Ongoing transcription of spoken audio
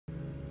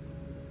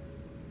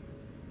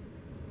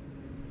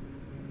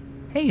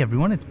Hey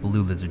everyone, it's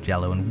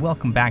BlueLizardJello, and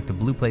welcome back to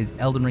Blue Plays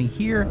Elden Ring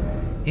here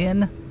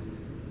in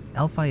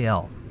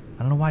Elphiel. I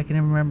don't know why I can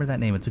never remember that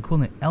name. It's a cool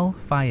name.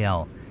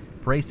 Elphiel,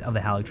 Brace of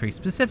the Erdtree,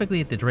 specifically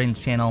at the Drainage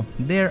channel.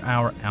 There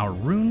are our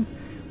runes.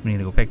 We need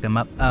to go pick them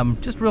up.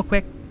 Just real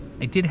quick,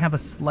 I did have a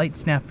slight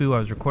snafu. I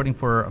was recording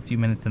for a few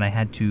minutes and I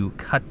had to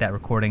cut that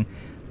recording.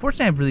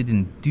 Fortunately, I really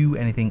didn't do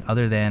anything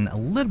other than a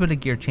little bit of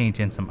gear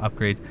change and some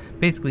upgrades.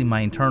 Basically,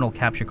 my internal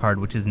capture card,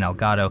 which is an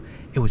Elgato,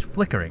 it was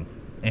flickering.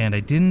 And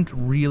I didn't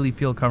really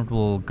feel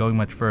comfortable going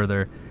much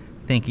further,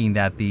 thinking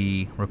that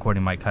the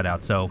recording might cut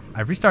out. So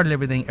I've restarted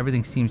everything.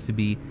 Everything seems to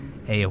be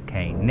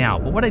a-okay now.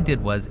 But what I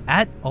did was,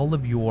 at all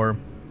of your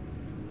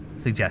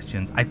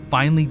suggestions, I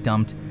finally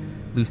dumped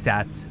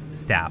Lusat's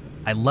staff.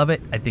 I love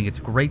it. I think it's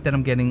great that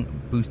I'm getting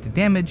boosted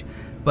damage,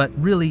 but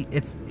really,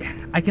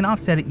 I can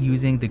offset it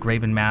using the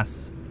Graven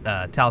Mass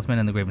Talisman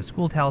and the Graven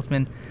School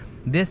Talisman.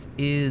 This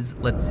is,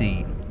 let's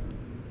see,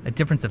 a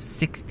difference of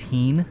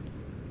 16.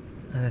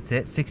 That's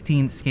it,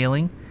 16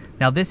 scaling.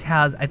 Now this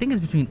has, I think it's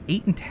between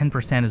 8 and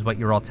 10% is what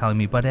you're all telling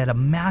me, but at a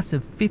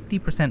massive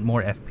 50%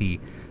 more FP.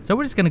 So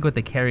we're just going to go with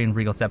the Carry and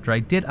Regal Scepter. I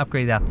did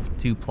upgrade that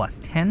to plus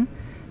 10.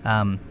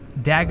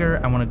 Dagger,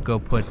 I want to go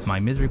put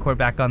my Misery Core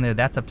back on there.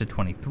 That's up to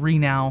 23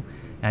 now.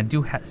 And I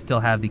do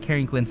still have the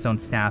Carrying Glintstone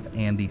Staff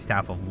and the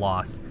Staff of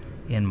Loss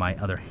in my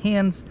other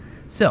hands.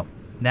 So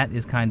that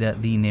is kind of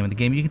the name of the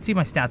game. You can see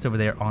my stats over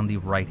there on the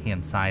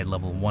right-hand side,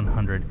 level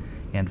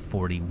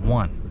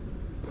 141.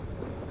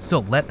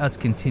 So let us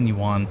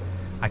continue on.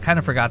 I kind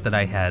of forgot that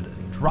I had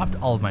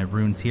dropped all of my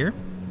runes here.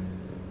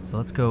 So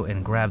let's go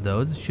and grab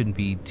those. It shouldn't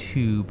be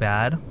too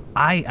bad.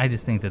 I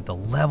just think that the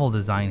level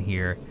design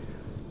here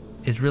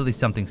is really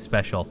something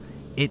special.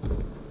 I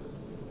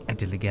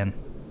did it again.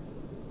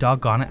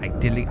 Doggone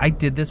it, I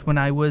did this when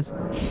I was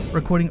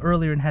recording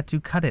earlier and had to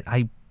cut it.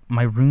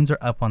 My runes are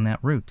up on that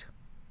route.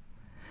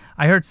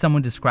 I heard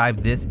someone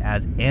describe this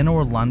as Anne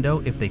Orlando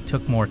if they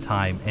took more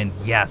time. And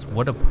yes,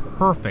 what a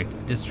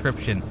perfect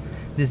description.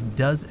 This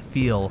does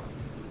feel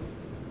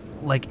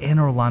like Anne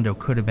Orlando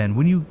could have been.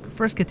 When you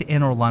first get to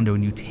Anne Orlando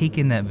and you take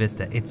in that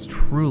vista, it's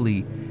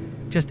truly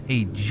just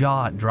a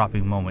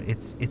jaw-dropping moment.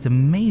 It's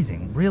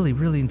amazing. Really,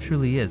 really and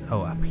truly is.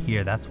 Oh, up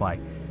here, that's why.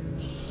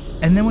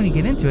 And then when you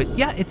get into it,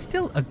 yeah, it's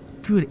still a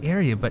good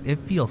area, but it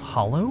feels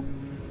hollow.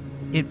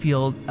 It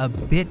feels a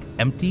bit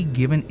empty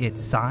given its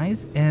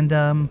size, and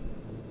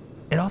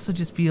it also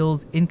just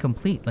feels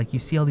incomplete. Like you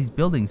see all these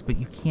buildings, but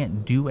you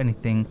can't do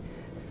anything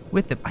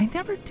with them. I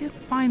never did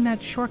find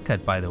that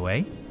shortcut, by the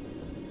way.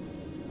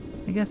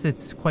 I guess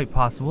it's quite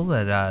possible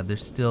that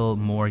there's still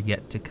more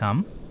yet to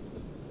come.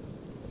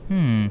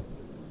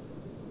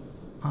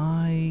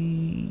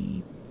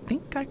 I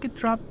think I could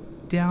drop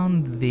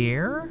down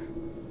there.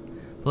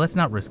 But let's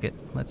not risk it.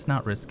 Let's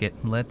not risk it.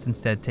 Let's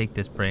instead take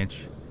this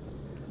branch.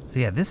 So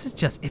yeah, this is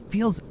just, it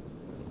feels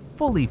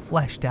fully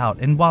fleshed out.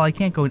 And while I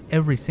can't go in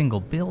every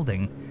single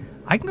building,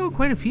 I can go in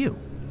quite a few.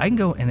 I can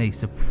go in a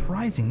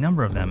surprising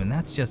number of them, and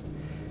that's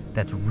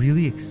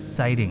really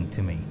exciting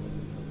to me.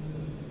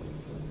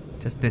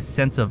 Just this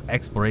sense of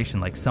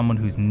exploration, like someone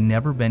who's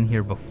never been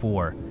here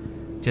before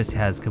just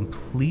has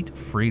complete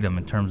freedom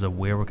in terms of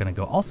where we're going to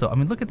go. Also, I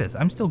mean, look at this.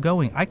 I'm still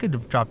going. I could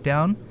have dropped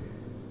down.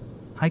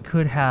 I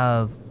could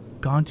have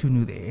gone to a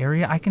new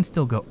area. I can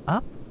still go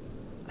up.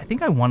 I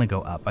think I want to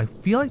go up. I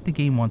feel like the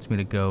game wants me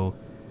to go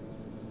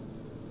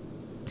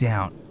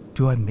down.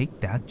 Do I make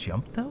that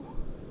jump, though?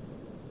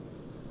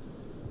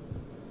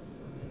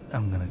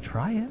 I'm going to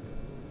try it.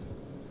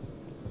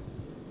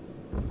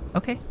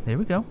 Okay, there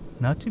we go.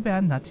 Not too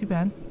bad, not too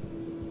bad.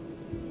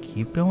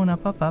 Keep going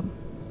up, up, up.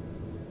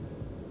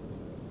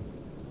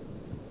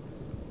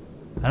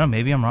 I don't know,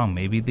 maybe I'm wrong.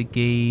 Maybe the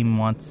game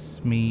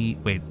wants me...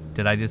 Wait,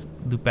 did I just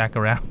loop back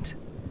around?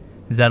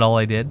 Is that all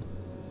I did?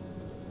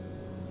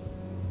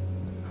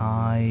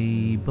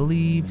 I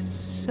believe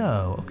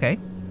so. Okay.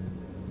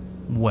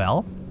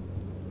 Well.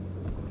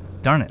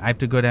 Darn it, I have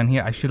to go down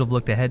here. I should have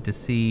looked ahead to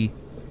see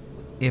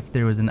if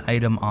there was an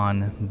item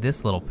on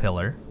this little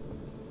pillar.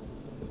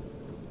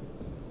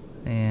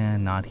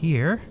 And not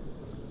here.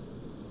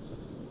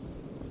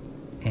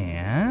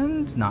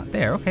 And not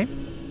there. Okay.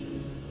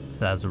 So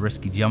that was a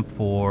risky jump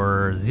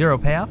for 0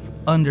 payoff.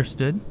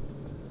 Understood.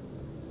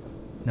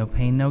 No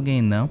pain, no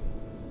gain, though.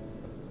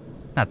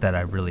 Not that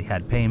I really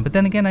had pain, but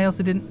then again, I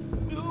also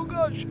didn't. Oh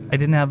gosh, I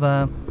didn't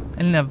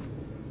have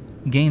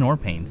gain or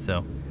pain.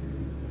 So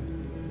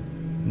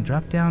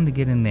drop down to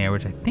get in there,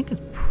 which I think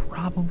is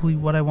probably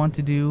what I want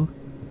to do.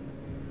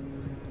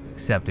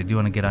 Except I do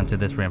want to get onto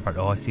this rampart.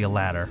 Oh, I see a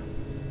ladder.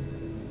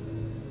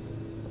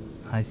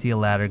 I see a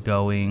ladder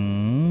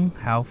going...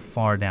 How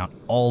far down?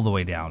 All the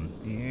way down.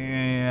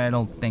 Yeah, I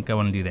don't think I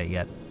want to do that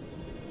yet.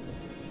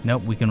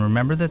 Nope, we can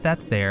remember that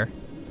that's there.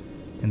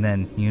 And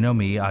then, you know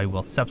me, I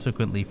will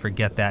subsequently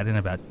forget that in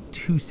about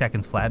 2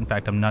 seconds flat. In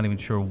fact, I'm not even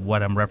sure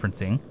what I'm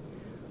referencing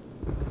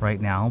right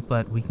now.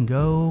 But we can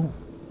go...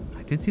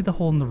 I did see the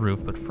hole in the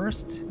roof, but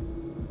first...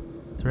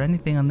 Is there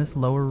anything on this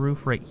lower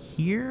roof right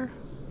here?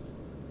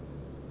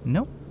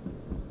 Nope.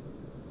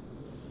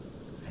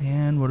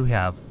 And what do we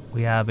have?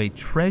 We have a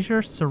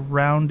treasure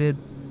surrounded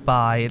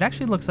by... It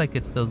actually looks like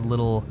it's those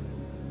little...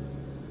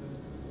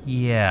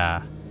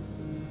 Yeah.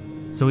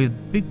 So we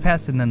have big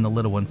pests and then the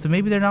little ones. So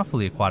maybe they're not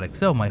fully aquatic.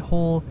 So my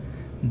whole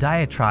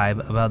diatribe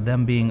about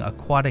them being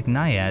aquatic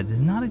naiads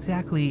is not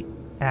exactly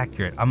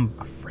accurate. I'm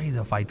afraid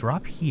if I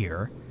drop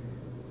here...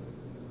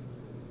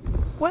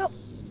 Well...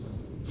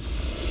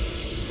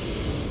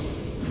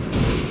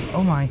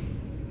 Oh my.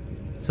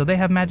 So they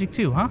have magic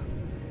too, huh?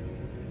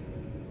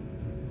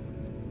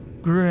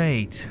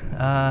 Great.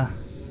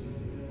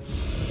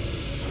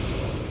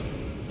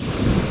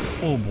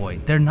 Oh boy,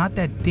 they're not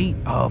that deep.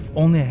 Oh, if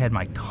only I had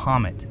my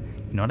comet.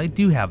 You know what I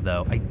do have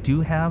though? I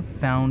do have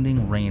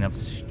Founding Rain of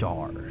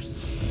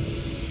Stars.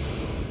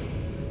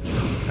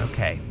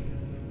 Okay.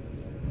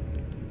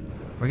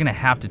 We're gonna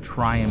have to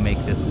try and make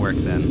this work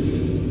then.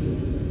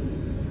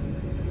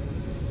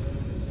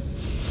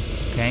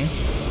 Okay.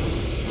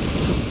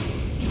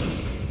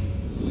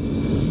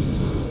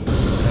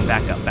 And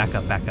back up, back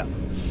up, back up.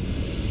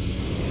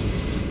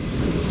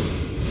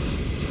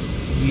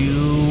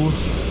 You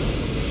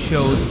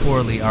chose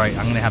poorly. All right,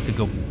 I'm gonna have to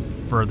go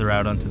further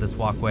out onto this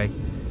walkway.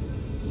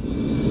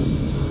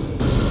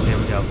 There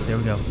we go, there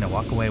we go. Now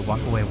walk away,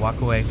 walk away, walk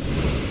away.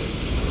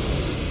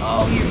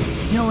 Oh,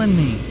 you're killing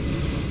me.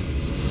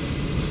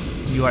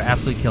 You are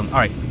absolutely killing me. All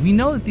right, we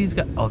know that these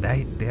guys, oh,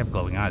 they have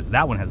glowing eyes.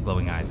 That one has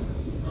glowing eyes.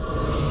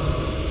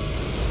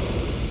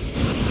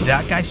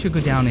 That guy should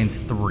go down in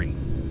 3.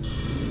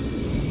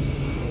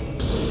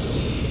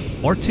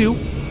 Or 2.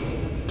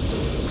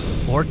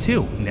 Or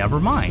 2. Never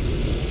mind.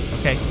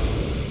 Okay.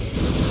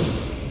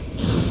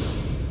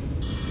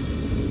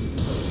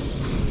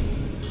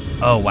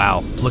 Oh wow!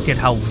 Look at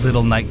how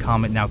little Night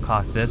Comet now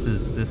costs. This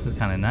is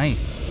kind of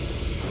nice.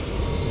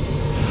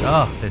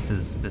 Oh, this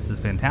is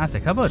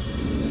fantastic. How about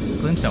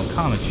Glintstone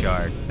Comet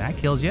Shard? That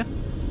kills you.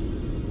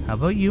 How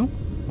about you?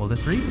 Will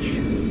this reach?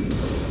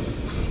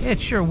 It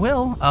sure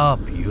will. Oh,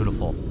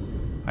 beautiful.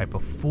 All right,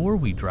 before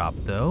we drop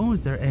though,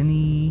 is there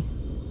any?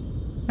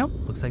 Nope.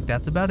 Looks like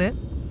that's about it.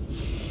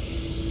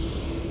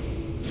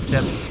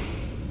 Except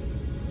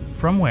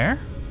from where?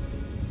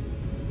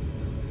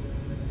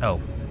 Oh.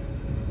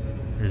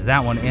 There's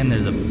that one, and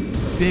there's a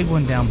big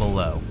one down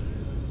below.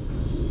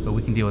 But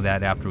we can deal with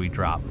that after we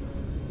drop.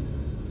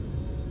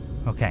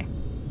 Okay.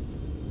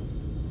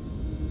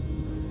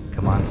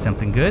 Come on,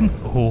 something good.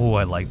 Oh,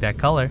 I like that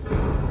color.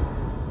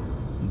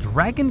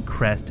 Dragon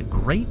Crest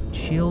Great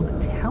Shield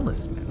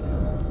Talisman.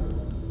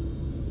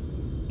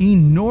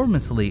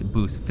 Enormously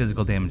boosts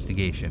physical damage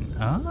negation.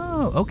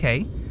 Oh,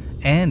 okay.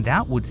 And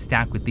that would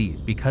stack with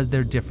these because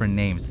they're different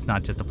names. It's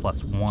not just a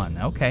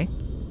 +1. Okay.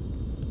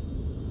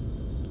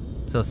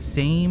 So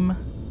same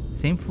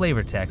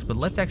flavor text, but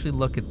let's actually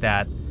look at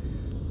that.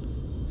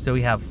 So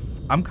we have,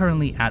 I'm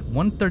currently at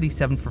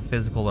 137 for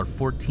physical or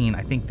 14,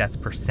 I think that's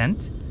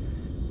percent.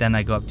 Then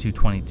I go up to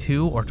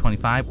 22 or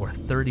 25 or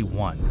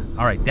 31.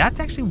 All right,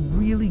 that's actually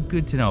really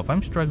good to know. If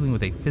I'm struggling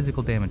with a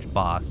physical damage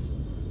boss,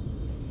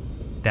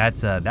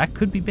 that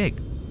could be big.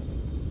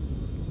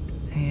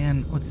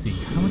 And let's see,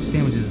 how much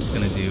damage is this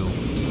gonna do?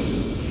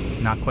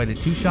 Not quite a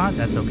 2-shot,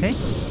 that's okay.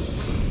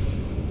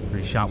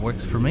 3-shot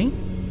works for me.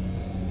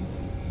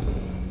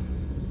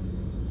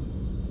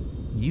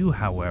 You,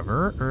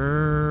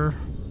 however,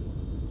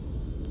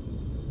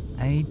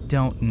 I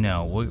don't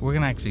know. We're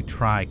gonna actually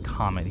try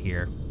Comet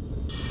here.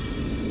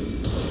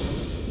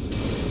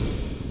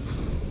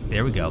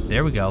 There we go,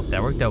 there we go.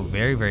 That worked out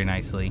very, very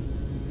nicely.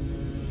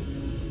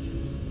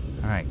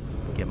 All right,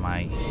 get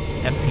my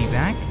FP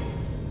back.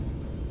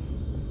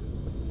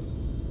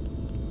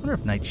 I wonder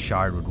if Night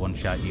Shard would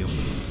one-shot you.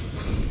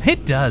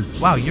 It does!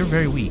 Wow, you're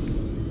very weak.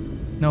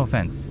 No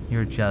offense,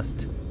 you're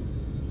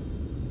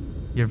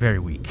very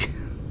weak.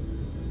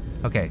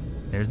 Okay,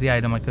 there's the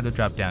item I could have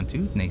dropped down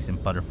to,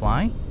 Nascent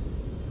Butterfly.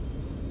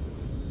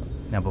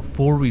 Now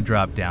before we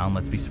drop down,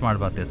 let's be smart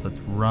about this.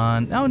 Let's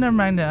run, oh never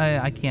mind,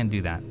 I can't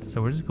do that.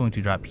 So we're just going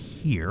to drop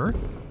here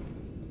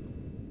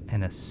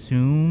and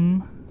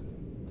assume,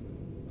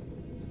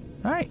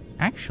 all right,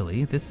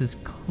 actually this is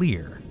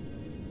clear.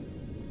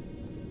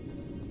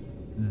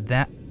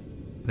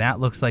 That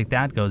looks like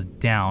that goes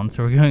down,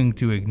 so we're going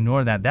to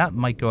ignore that. That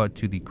might go out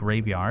to the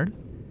graveyard.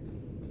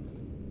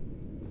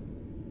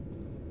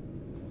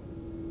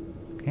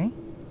 Okay.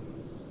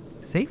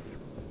 Safe.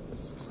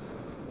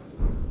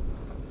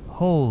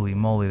 Holy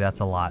moly, that's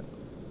a lot.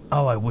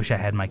 Oh, I wish I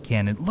had my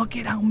cannon. Look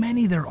at how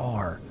many there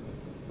are.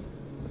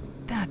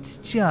 That's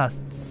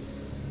just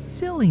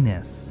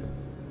silliness.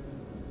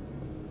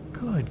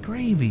 Good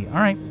gravy. All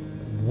right.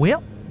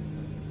 Well,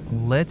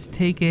 let's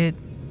take it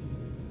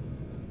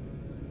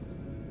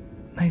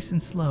nice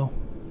and slow.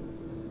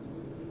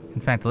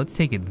 In fact, let's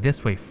take it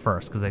this way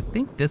first, because I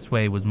think this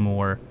way was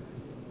more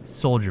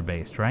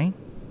soldier-based, right?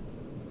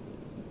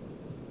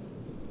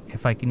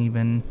 If I can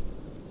even...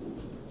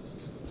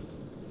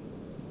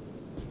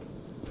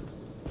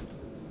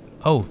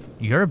 Oh,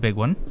 you're a big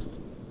one.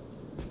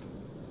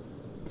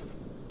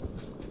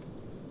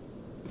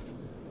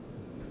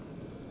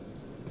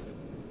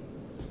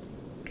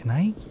 Can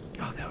I?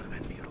 Oh, that would have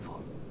been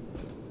beautiful.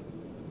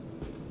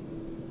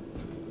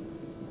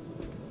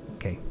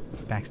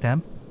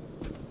 Backstab.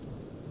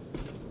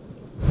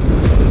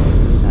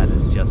 That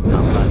is just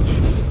not much.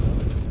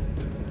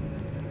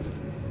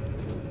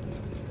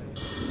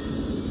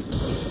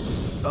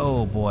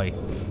 Oh boy.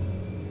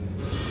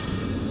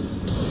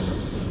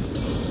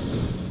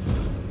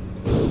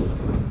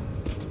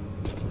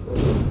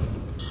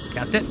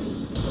 Cast it.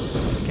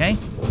 Okay.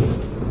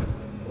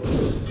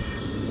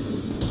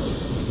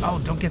 Oh,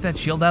 don't get that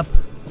shield up.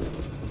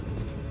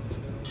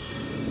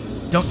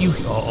 Don't you...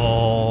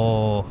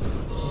 Oh.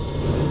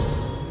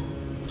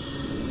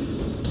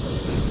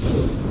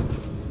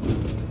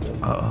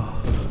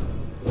 Oh.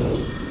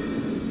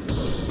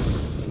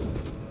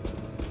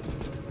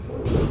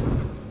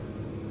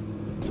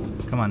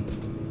 Come on.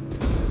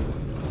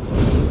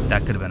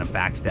 That could have been a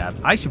backstab.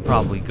 I should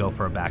probably go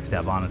for a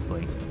backstab,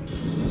 honestly.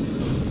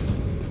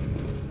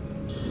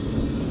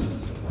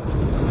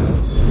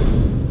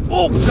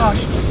 Oh,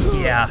 gosh.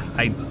 Yeah,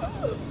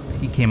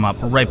 he came up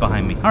right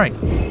behind me. All right.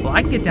 Well,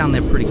 I can get down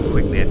there pretty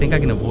quickly. I think I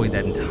can avoid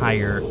that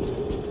entire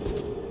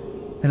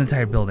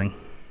building.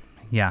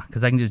 Yeah,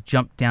 because I can just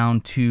jump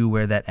down to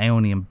where that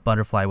Aeonian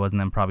butterfly was and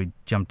then probably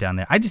jump down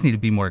there. I just need to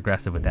be more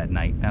aggressive with that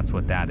knight. That's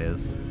what that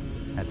is.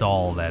 That's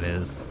all that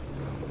is.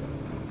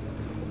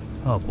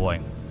 Oh, boy.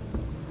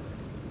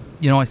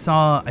 You know, I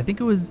think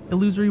it was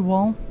Illusory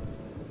Wall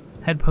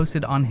had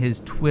posted on his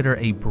Twitter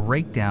a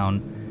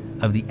breakdown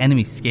of the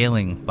enemy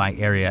scaling by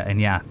area,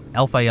 and yeah,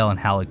 Elfayel and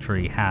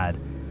Erdtree had,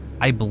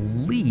 I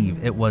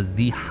believe it was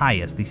the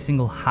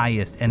single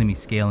highest enemy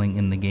scaling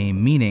in the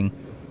game, meaning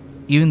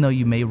even though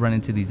you may run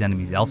into these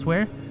enemies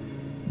elsewhere,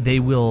 they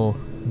will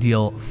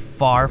deal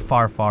far,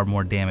 far, far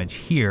more damage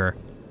here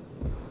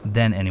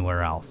than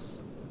anywhere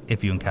else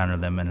if you encounter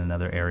them in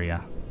another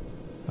area.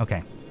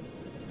 Okay.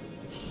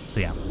 So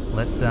yeah,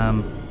 let's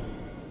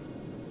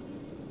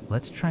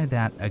try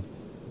that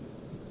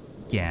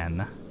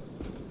again.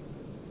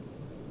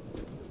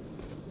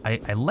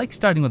 I like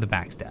starting with a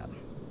backstab.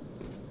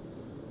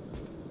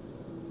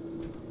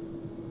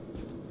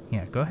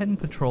 Yeah, go ahead and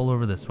patrol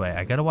over this way.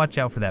 I gotta watch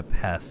out for that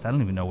pest. I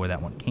don't even know where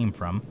that one came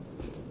from.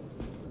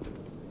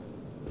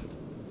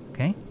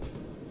 Okay.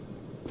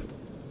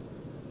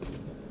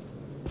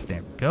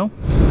 There we go.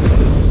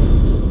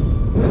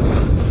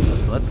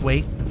 So let's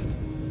wait.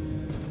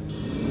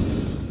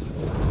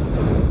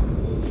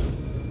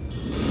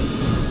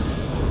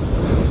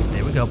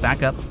 There we go,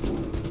 back up.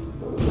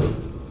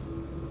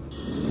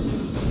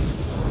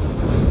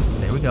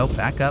 There we go,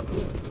 back up.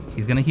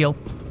 He's gonna heal.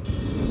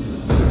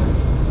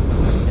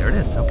 There it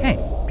is, okay.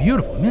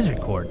 Beautiful,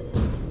 Misericord.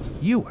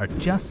 You are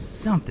just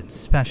something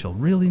special,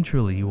 really and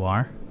truly you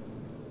are.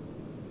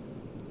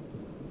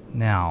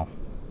 Now.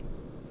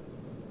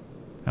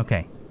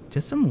 Okay,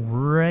 just some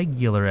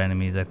regular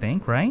enemies, I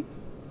think, right?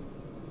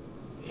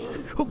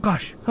 Oh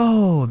gosh,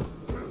 oh,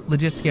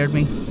 legit scared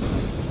me.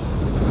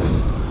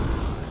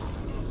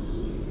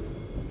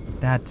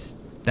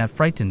 That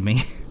frightened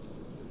me.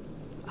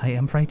 I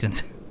am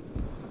frightened.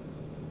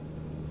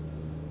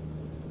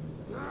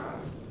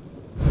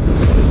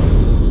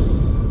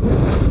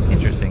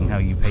 Interesting how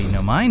you pay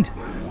no mind.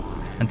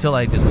 Until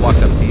I just walk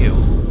up to you.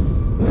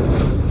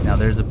 Now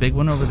there's a big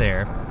one over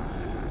there.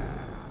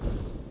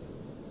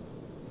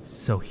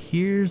 So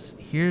here's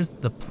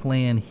the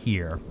plan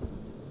here.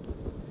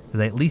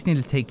 Because I at least need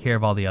to take care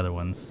of all the other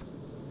ones.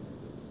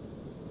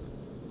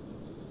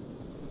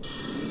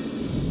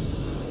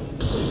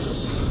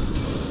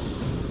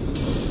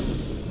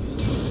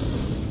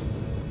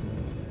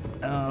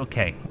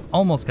 Okay,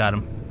 almost got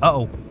him.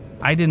 Uh-oh,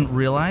 I didn't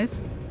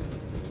realize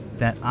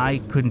that I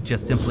couldn't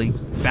just simply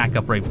back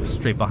up right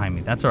straight behind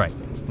me. That's all right.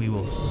 We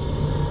will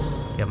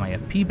get my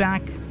FP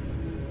back.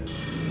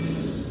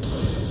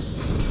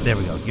 There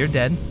we go. You're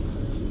dead.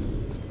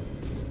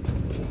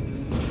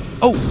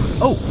 Oh,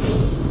 oh,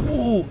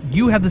 oh,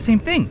 you have the same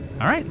thing.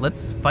 All right,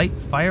 let's fight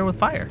fire with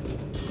fire.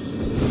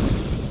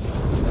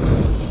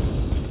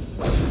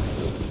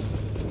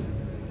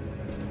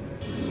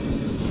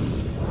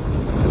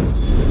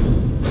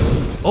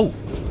 Oh,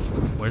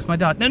 where's my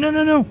dot? No, no,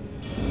 no, no.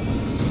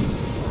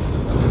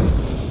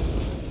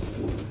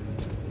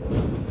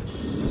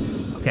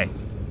 Okay,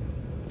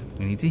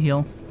 we need to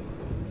heal.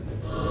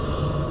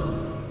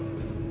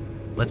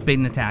 Let's bait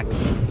an attack.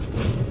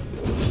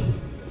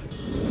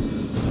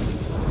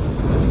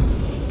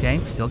 Okay,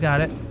 still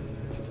got it.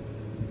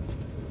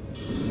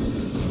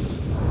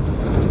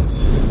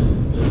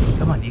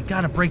 Come on, you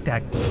gotta break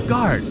that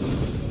guard.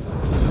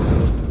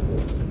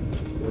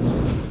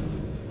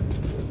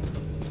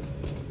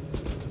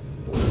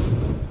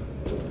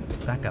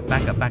 Back up,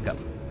 back up, back up.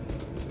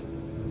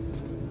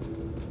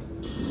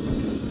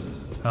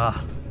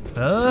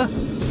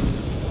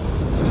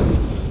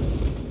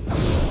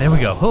 There we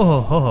go. Ho,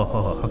 ho, ho, ho,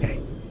 ho. Okay.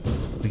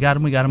 We got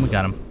him, we got him, we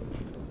got him.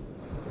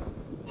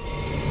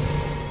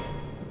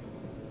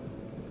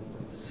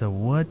 So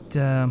what,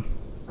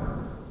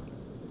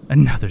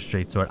 another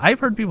straight sword. I've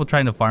heard people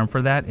trying to farm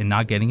for that and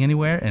not getting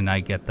anywhere, and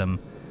I get them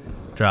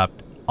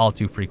dropped all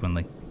too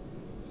frequently.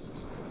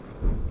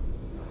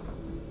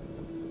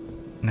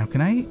 Now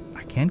can I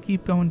can't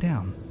keep going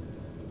down.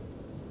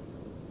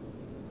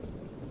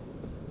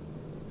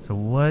 So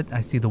what?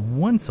 I see the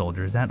one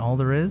soldier. Is that all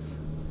there is?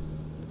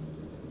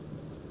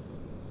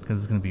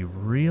 Because it's going to be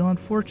real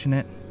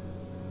unfortunate.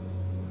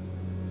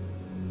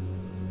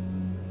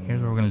 Here's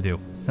what we're going to do.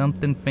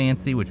 Something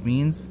fancy, which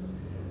means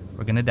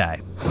we're going to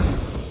die.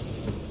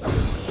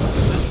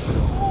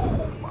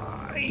 Oh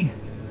my.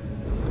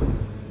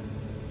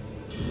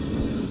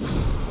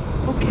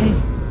 Okay.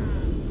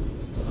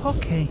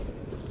 Okay.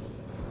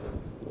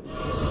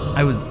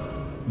 I was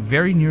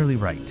very nearly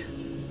right.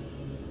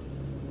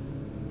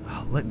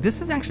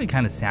 This is actually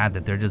kind of sad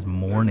that they're just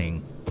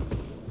mourning,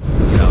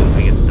 you know,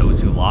 I guess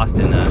those who lost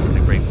in a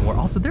great war.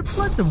 Also, their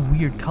blood's a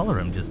weird color,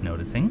 I'm just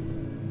noticing.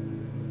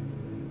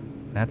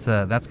 That's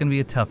gonna be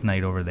a tough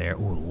night over there.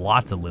 Ooh,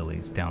 lots of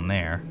lilies down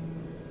there.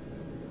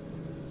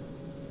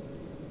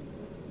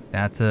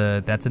 That's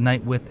a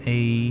knight with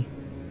a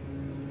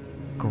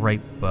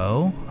great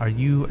bow. Are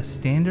you a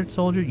standard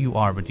soldier? You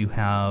are, but you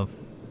have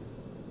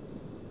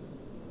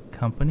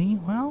company.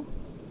 Well,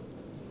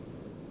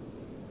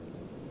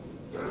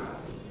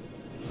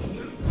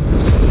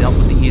 dealt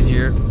with the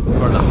easier,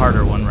 or the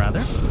harder one,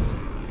 rather.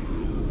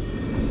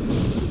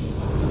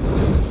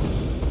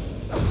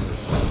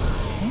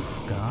 Okay,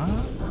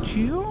 got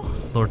you.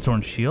 Lord Sword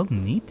and Shield,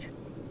 neat.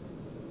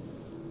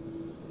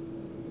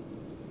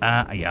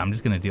 Yeah, I'm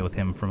just gonna deal with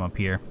him from up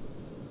here.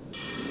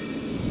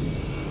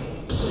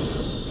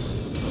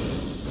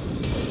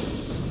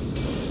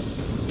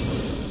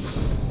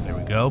 There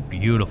we go,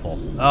 beautiful.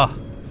 Oh,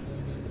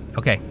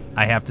 okay.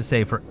 I have to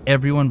say, for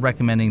everyone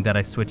recommending that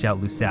I switch out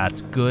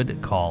Lusat's,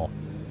 good call.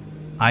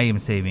 I am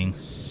saving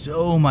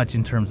so much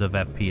in terms of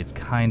FP, it's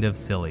kind of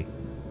silly.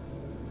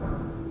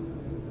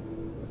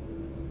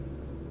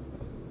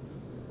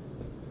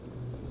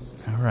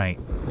 Alright.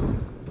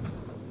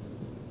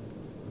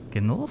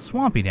 Getting a little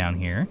swampy down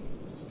here.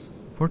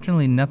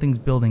 Fortunately, nothing's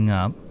building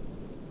up.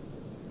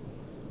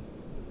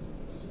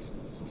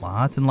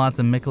 Lots and lots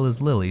of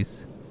Miquella's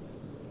lilies.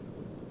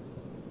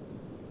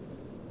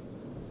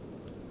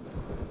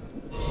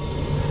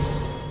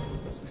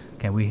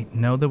 Okay, we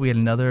know that we had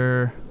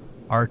another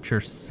archer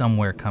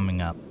somewhere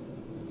coming up.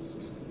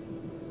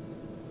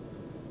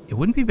 It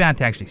wouldn't be bad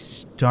to actually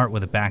start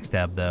with a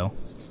backstab, though.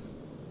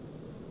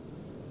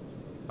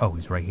 Oh,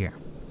 he's right here.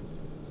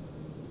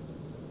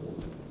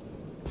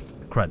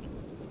 Crud.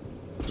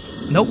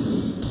 Nope.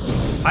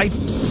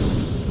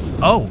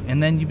 Oh,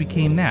 and then you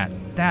became that.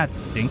 That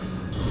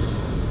stinks.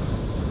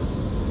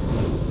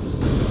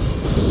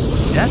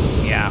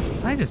 Yeah,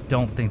 I just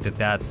don't think that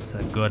that's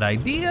a good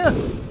idea.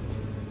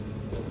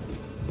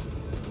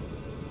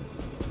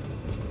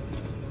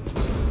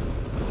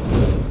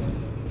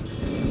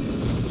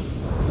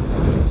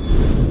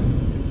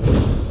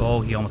 Oh,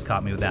 he almost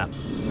caught me with that.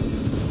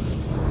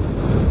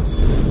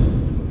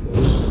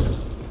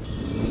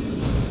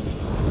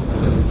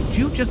 Did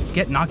you just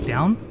get knocked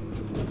down?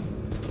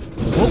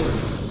 Whoa.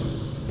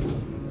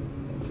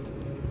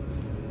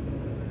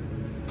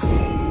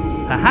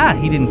 Haha,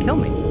 he didn't kill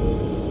me.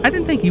 I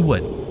didn't think he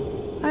would.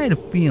 I had a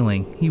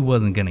feeling he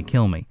wasn't gonna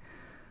kill me.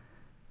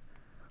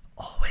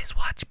 Always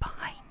watch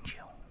behind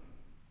you.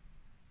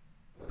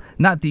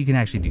 Not that you can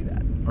actually do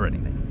that or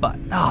anything, but,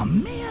 oh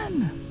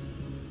man.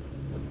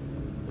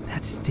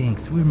 That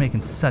stinks. We were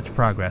making such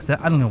progress.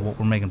 I don't know what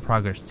we're making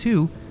progress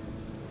to.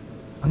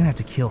 I'm gonna have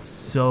to kill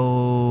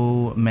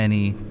so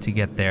many to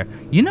get there.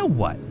 You know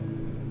what?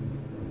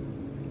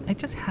 I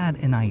just had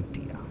an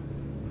idea.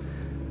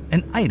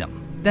 An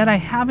item that I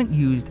haven't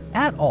used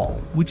at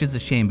all, which is a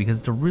shame because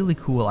it's a really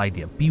cool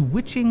idea.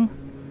 Bewitching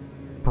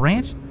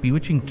branch?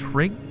 Bewitching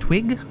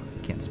twig?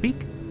 Can't speak.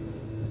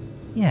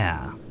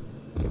 Yeah.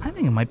 I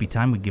think it might be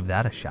time we give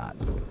that a shot.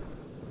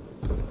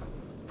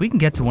 If we can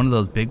get to one of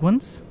those big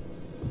ones.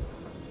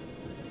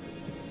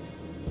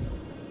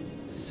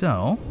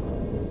 So,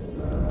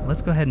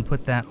 let's go ahead and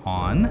put that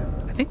on.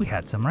 I think we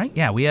had some, right?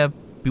 Yeah, we have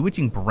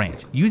Bewitching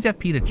Branch. Use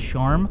FP to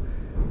charm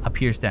a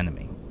pierced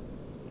enemy.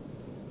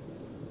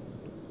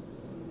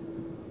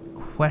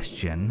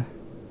 Question,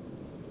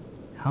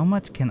 how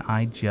much can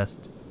I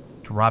just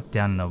drop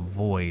down and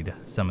avoid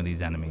some of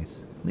these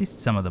enemies? At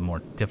least some of the more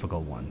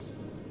difficult ones.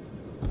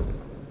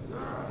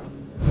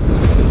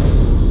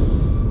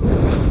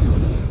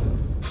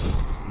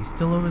 He's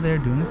still over there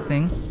doing his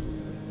thing.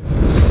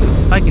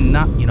 If I can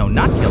not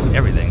kill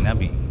everything, that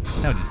would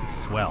just be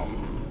swell.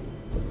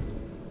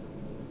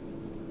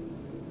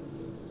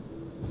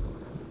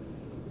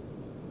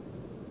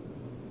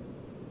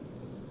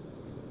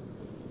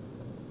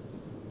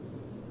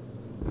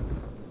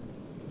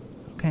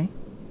 Okay.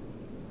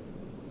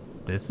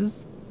 This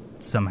is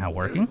somehow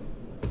working.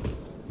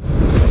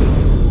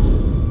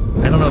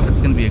 I don't know if it's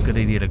going to be a good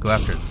idea to go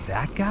after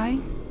that guy.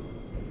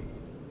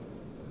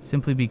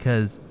 Simply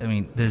because, I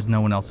mean, there's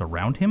no one else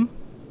around him.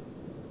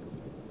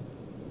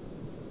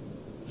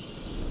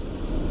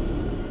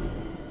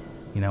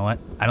 You know what?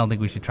 I don't think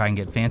we should try and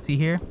get fancy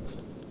here.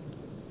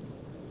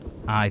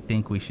 I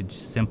think we should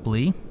just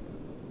simply...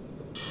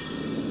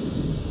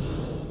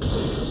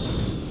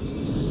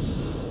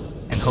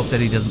 and hope that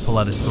he doesn't pull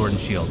out his sword and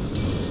shield.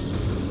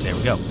 There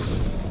we go.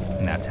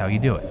 And that's how you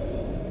do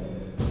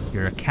it.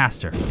 You're a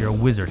caster. You're a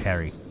wizard,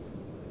 Harry.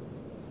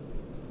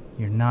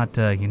 You're not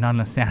an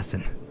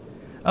assassin.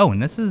 Oh,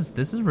 and this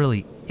is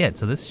really it.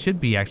 So this should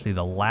be actually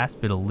the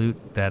last bit of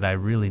loot that I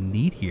really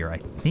need here, I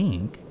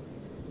think.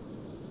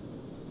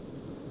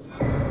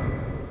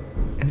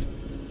 And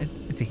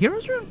it's a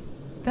hero's room?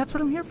 That's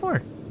what I'm here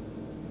for.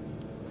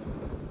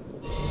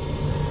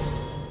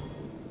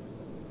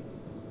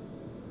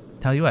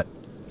 Tell you what,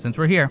 since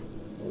we're here.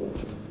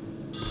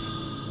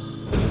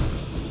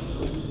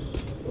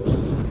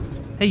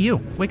 Hey you,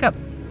 wake up.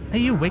 Hey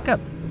you, wake up.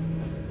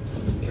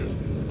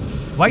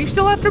 Why are you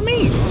still after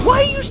me?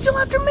 Why are you still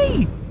after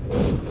me?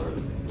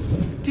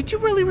 Did you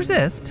really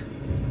resist?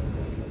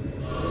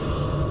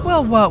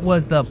 Well, what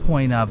was the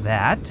point of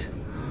that?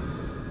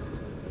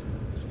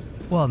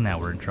 Well, now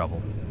we're in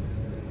trouble.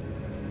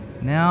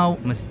 Now,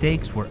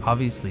 mistakes were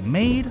obviously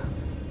made.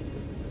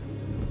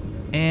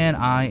 And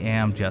I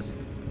am just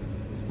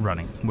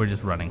running. We're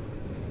just running.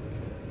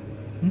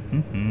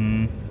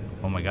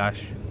 Oh my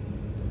gosh.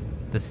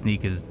 The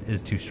sneak is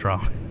too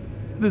strong.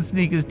 The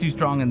sneak is too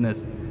strong in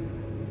this.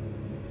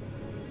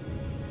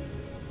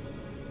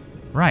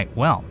 Right,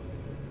 well.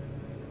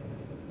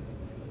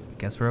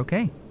 Guess we're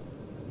okay.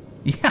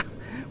 Yeah,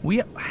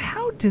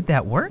 how did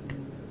that work?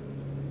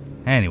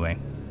 Anyway.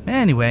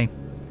 I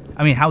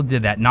mean, how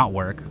did that not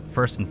work,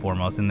 first and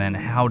foremost, and then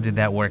how did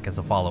that work as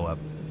a follow-up?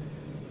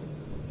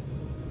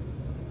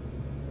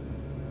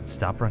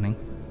 Stop running.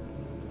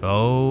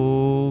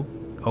 Oh,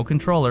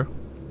 controller.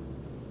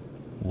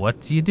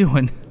 What you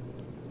doing?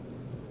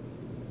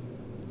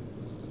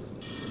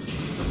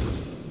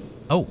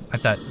 Oh, I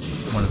thought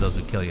one of those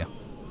would kill you.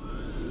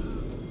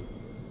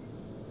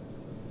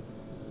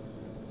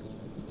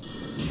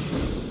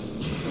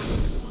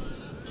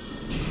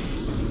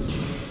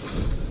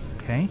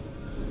 Okay.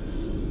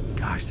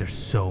 Gosh, there's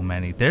so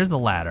many. There's the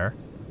ladder.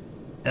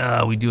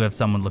 We do have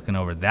someone looking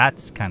over.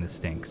 That's kind of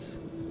stinks.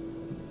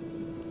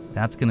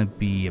 That's going to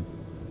be a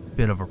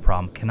bit of a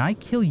problem. Can I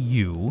kill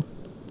you?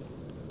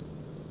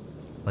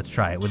 Let's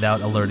try it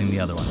without alerting the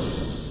other one.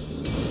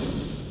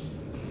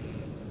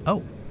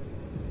 Oh.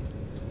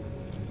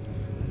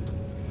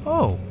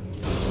 Oh.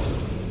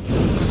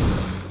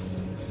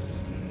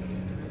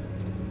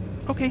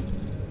 Okay.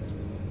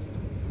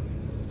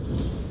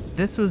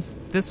 This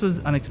was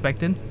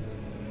unexpected.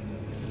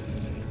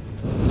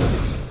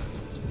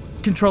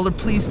 Controller,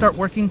 please start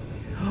working.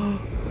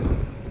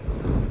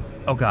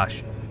 Oh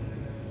gosh.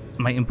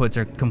 My inputs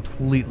are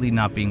completely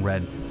not being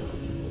read.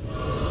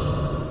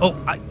 Oh,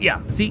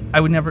 yeah, see? I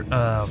would never...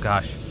 Oh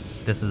gosh.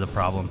 This is a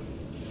problem.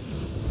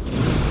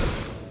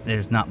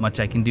 There's not much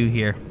I can do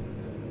here.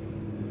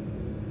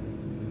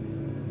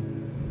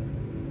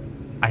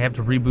 I have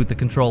to reboot the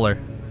controller.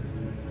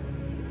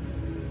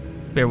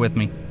 Bear with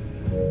me.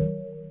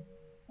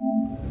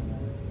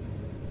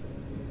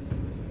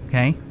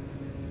 Okay.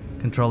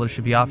 Controller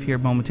should be off here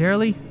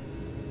momentarily.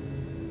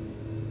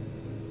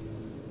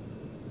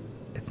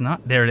 It's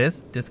not. There it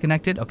is.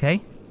 Disconnected.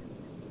 Okay.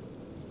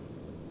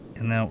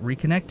 And now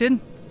reconnected.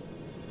 And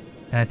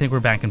I think we're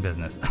back in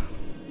business.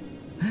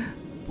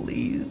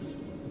 Please.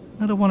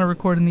 I don't want to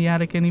record in the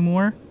attic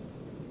anymore.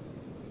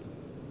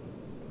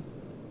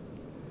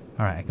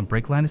 Alright, I can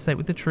break line of sight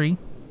with the tree.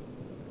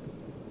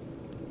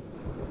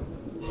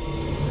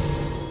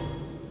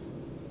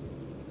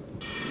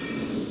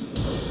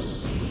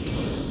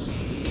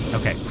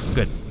 Okay,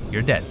 good.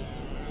 You're dead.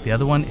 The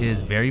other one is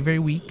very, very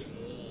weak.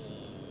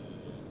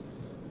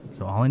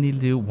 So all I need to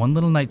do, one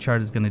little night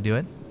shard is going to do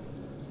it.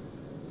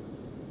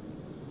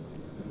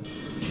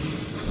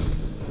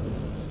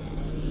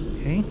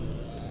 Okay.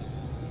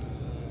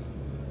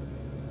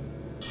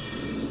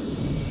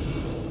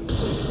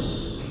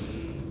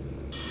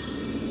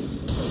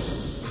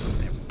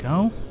 There we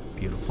go.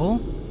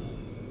 Beautiful.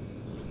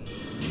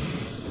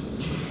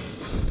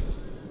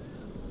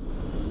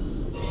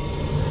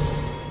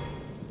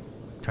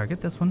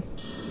 Target this one.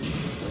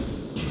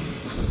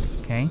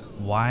 Okay,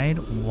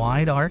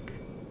 wide arc.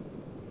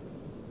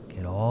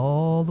 Get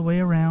all the way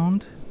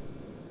around.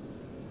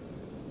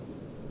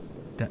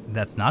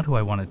 That's not who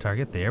I want to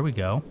target. There we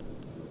go.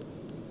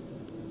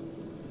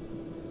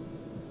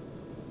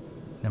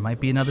 There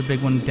might be another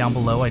big one down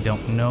below. I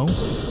don't know.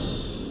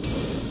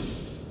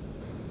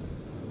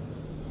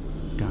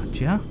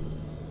 Gotcha.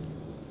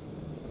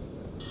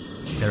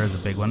 There is a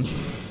big one.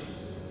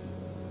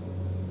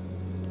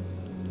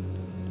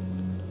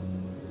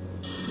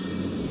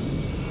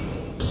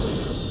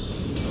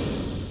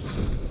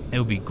 It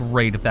would be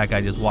great if that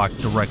guy just walked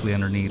directly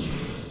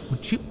underneath.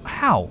 Would you?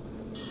 How?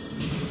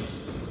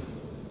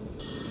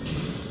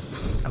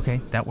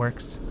 Okay, that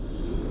works.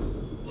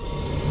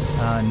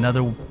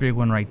 Another big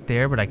one right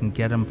there, but I can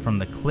get him from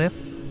the cliff.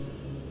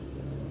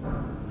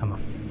 I'm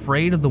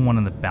afraid of the one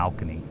on the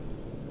balcony.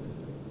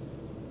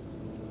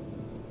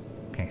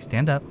 Okay,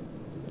 stand up.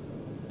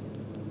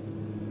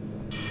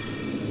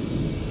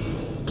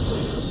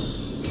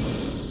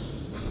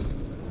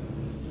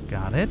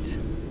 Got it.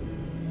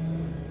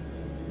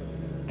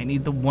 I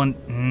need the one.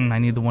 I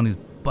need the one whose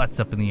butt's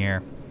up in the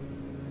air.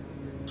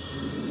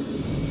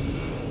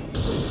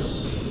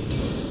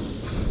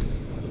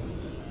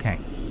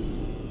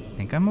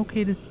 think I'm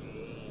okay to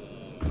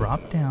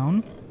drop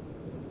down.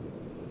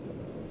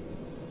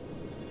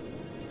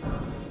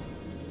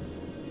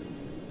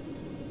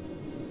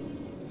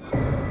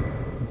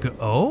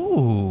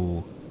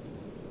 Oh,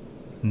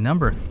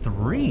 number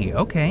 3.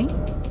 Okay,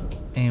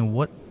 and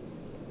what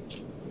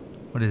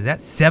is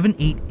that? 7,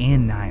 8,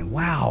 and 9.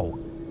 Wow,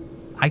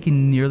 I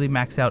can nearly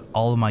max out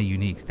all of my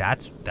uniques.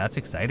 That's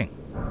exciting.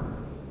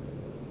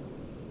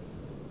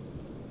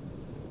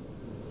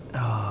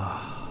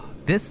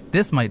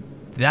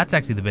 That's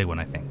actually the big one,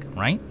 I think,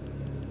 right?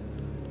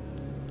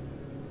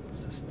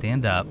 So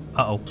stand up.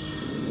 Uh-oh.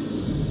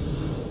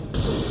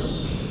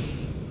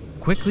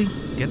 Quickly,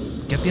 get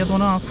the other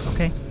one off.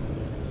 Okay.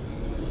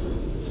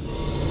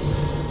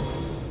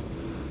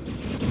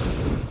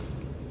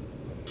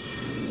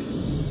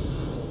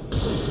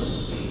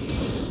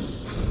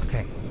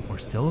 Okay, we're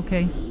still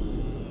okay.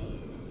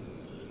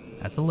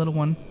 That's a little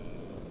one.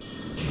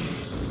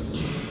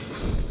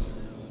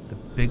 The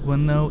big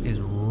one, though, is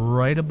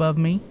right above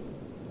me.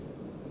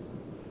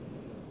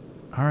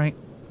 All right,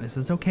 this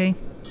is okay.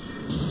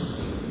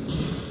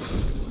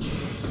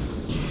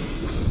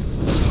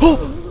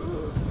 Oh!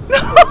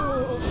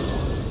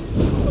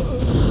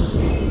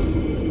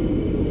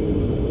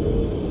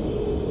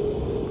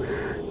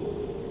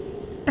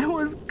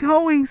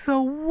 Going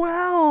so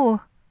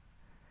well,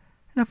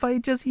 and if I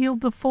just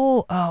healed to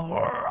full,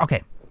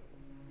 okay.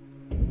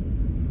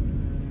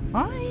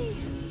 I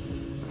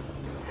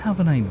have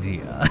an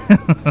idea.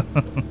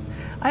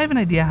 I have an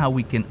idea how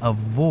we can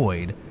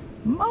avoid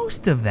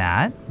most of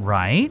that,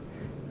 right?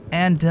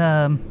 And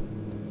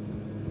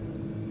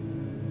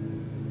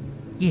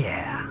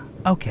yeah,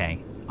 okay,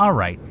 all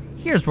right.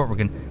 Here's what we're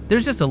gonna.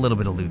 There's just a little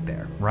bit of loot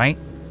there, right?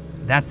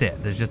 That's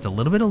it. There's just a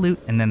little bit of loot,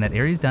 and then that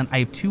area's done. I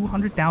have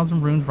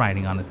 200,000 runes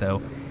riding on it,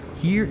 though.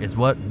 Here is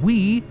what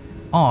we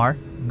are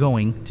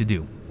going to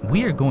do.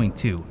 We are going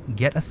to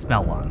get a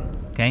spell on,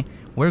 okay?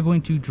 We're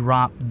going to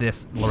drop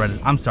this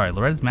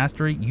Loretta's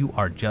Mastery. You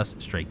are just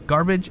straight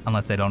garbage,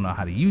 unless I don't know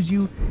how to use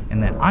you,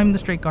 and then I'm the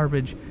straight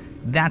garbage.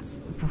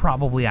 That's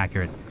probably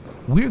accurate.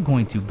 We're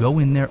going to go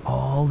in there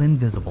all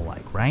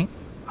invisible-like, right?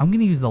 I'm going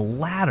to use the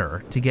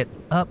ladder to get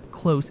up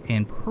close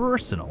and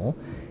personal.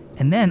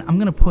 And then I'm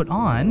going to put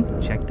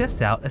on, check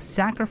this out, a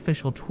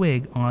sacrificial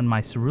twig on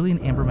my cerulean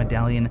amber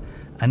medallion,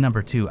 a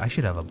number 2. I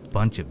should have a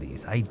bunch of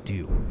these. I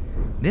do.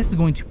 This is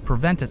going to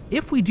prevent us,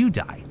 if we do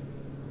die,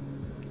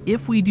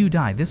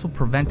 this will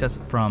prevent us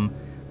from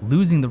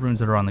losing the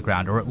runes that are on the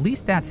ground, or at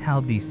least that's how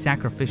the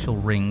sacrificial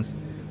rings,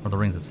 or the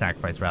rings of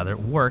sacrifice rather,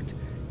 worked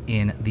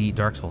in the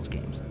Dark Souls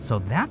games. So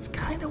that's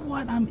kind of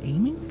what I'm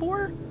aiming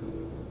for.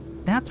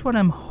 That's what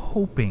I'm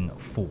hoping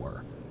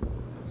for.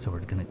 So we're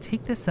going to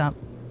take this up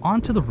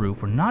onto the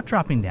roof. We're not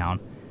dropping down.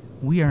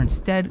 We are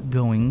instead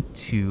going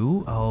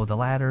to, the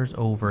ladder's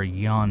over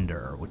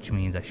yonder, which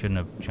means I shouldn't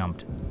have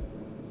jumped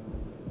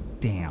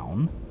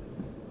down.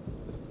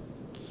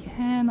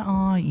 Can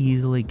I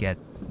easily get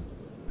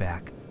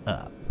back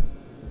up?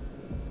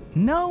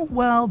 No?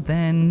 Well,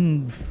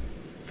 then,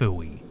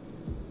 phooey.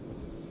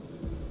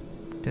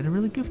 Did I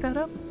really goof that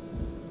up?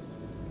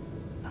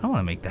 I don't want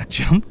to make that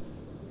jump.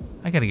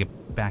 I gotta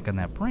get back on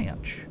that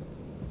branch.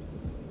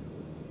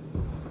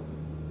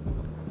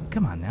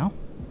 Come on now.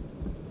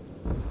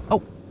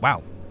 Oh,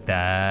 wow.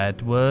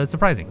 That was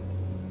surprising.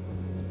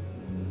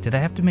 Did I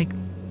have to make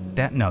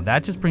that? No,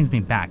 that just brings me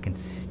back.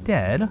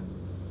 Instead...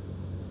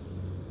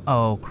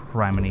 Oh,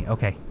 criminy.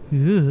 Okay.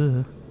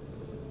 Ugh.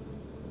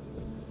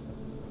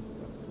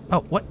 Oh,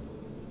 what?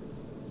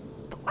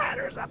 The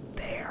ladder's up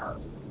there.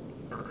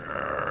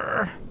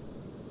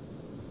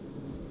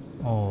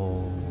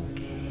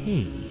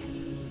 Okay.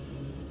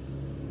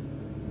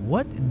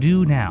 What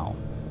do now?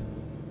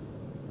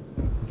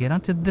 Get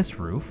onto this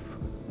roof.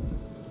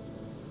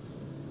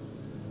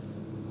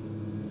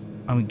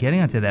 I mean, getting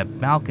onto that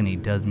balcony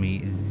does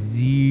me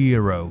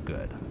 0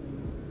 good.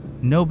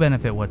 No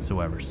benefit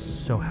whatsoever.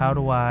 So how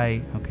do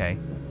I... Okay.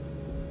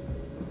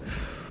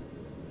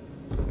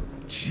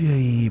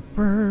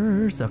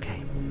 Jeepers.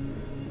 Okay.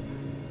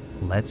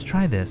 Let's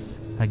try this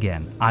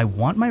again. I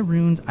want my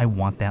runes. I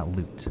want that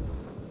loot.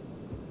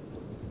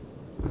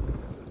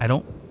 I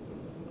don't...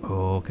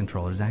 Oh,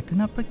 controller's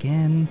acting up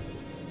again.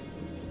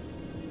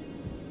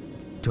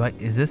 Do I...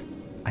 Is this...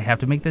 I have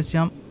to make this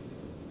jump?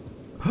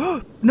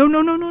 No,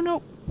 no, no, no,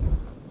 no.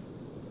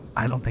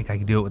 I don't think I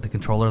can do it with the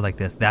controller like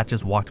this. That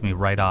just walked me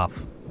right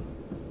off.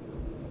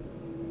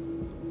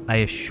 I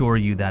assure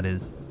you that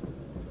is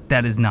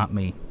not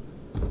me.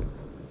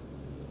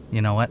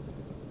 You know what?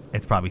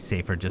 It's probably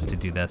safer just to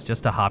do this.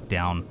 Just to hop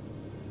down.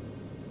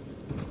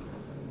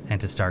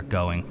 And to start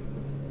going.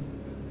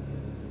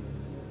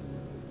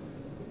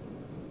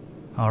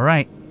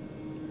 Alright.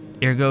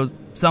 Here goes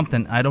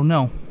something. I don't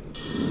know.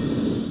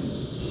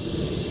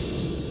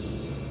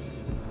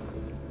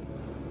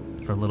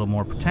 For a little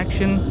more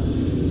protection.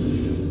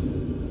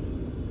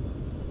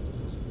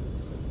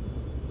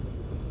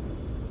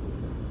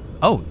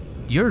 Oh,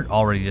 you're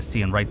already just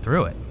seeing right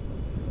through it.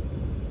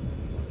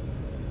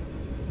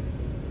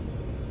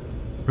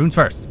 Runes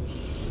first.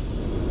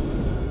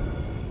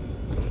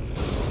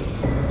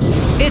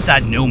 It's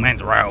a no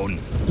man's round.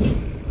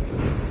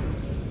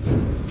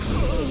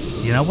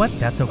 You know what?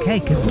 That's okay,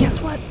 because guess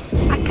what?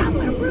 I got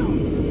my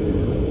runes.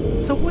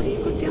 So what do you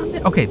go down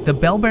there? Okay, the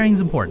bell bearing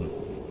is important.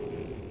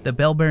 The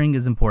bell bearing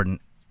is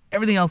important.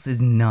 Everything else is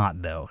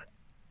not, though.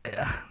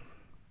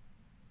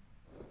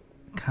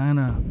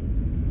 Kinda...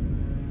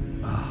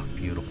 Oh,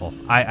 beautiful.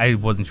 I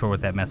wasn't sure what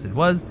that message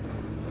was,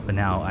 but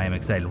now I am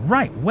excited.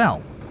 Right,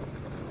 well,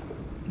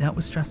 that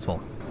was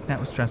stressful. That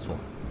was stressful.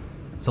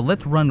 So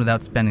let's run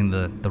without spending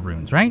the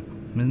runes, right?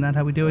 Isn't that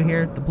how we do it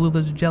here at the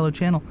BlueLizardJello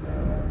channel?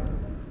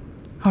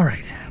 All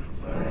right,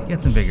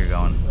 get some vigor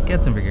going.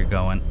 Get some vigor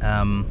going.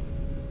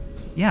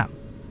 Yeah.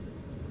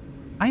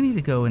 I need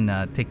to go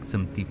and take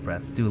some deep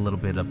breaths, do a little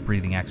bit of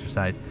breathing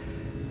exercise.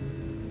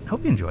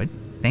 Hope you enjoyed.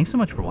 Thanks so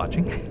much for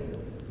watching,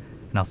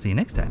 and I'll see you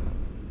next time.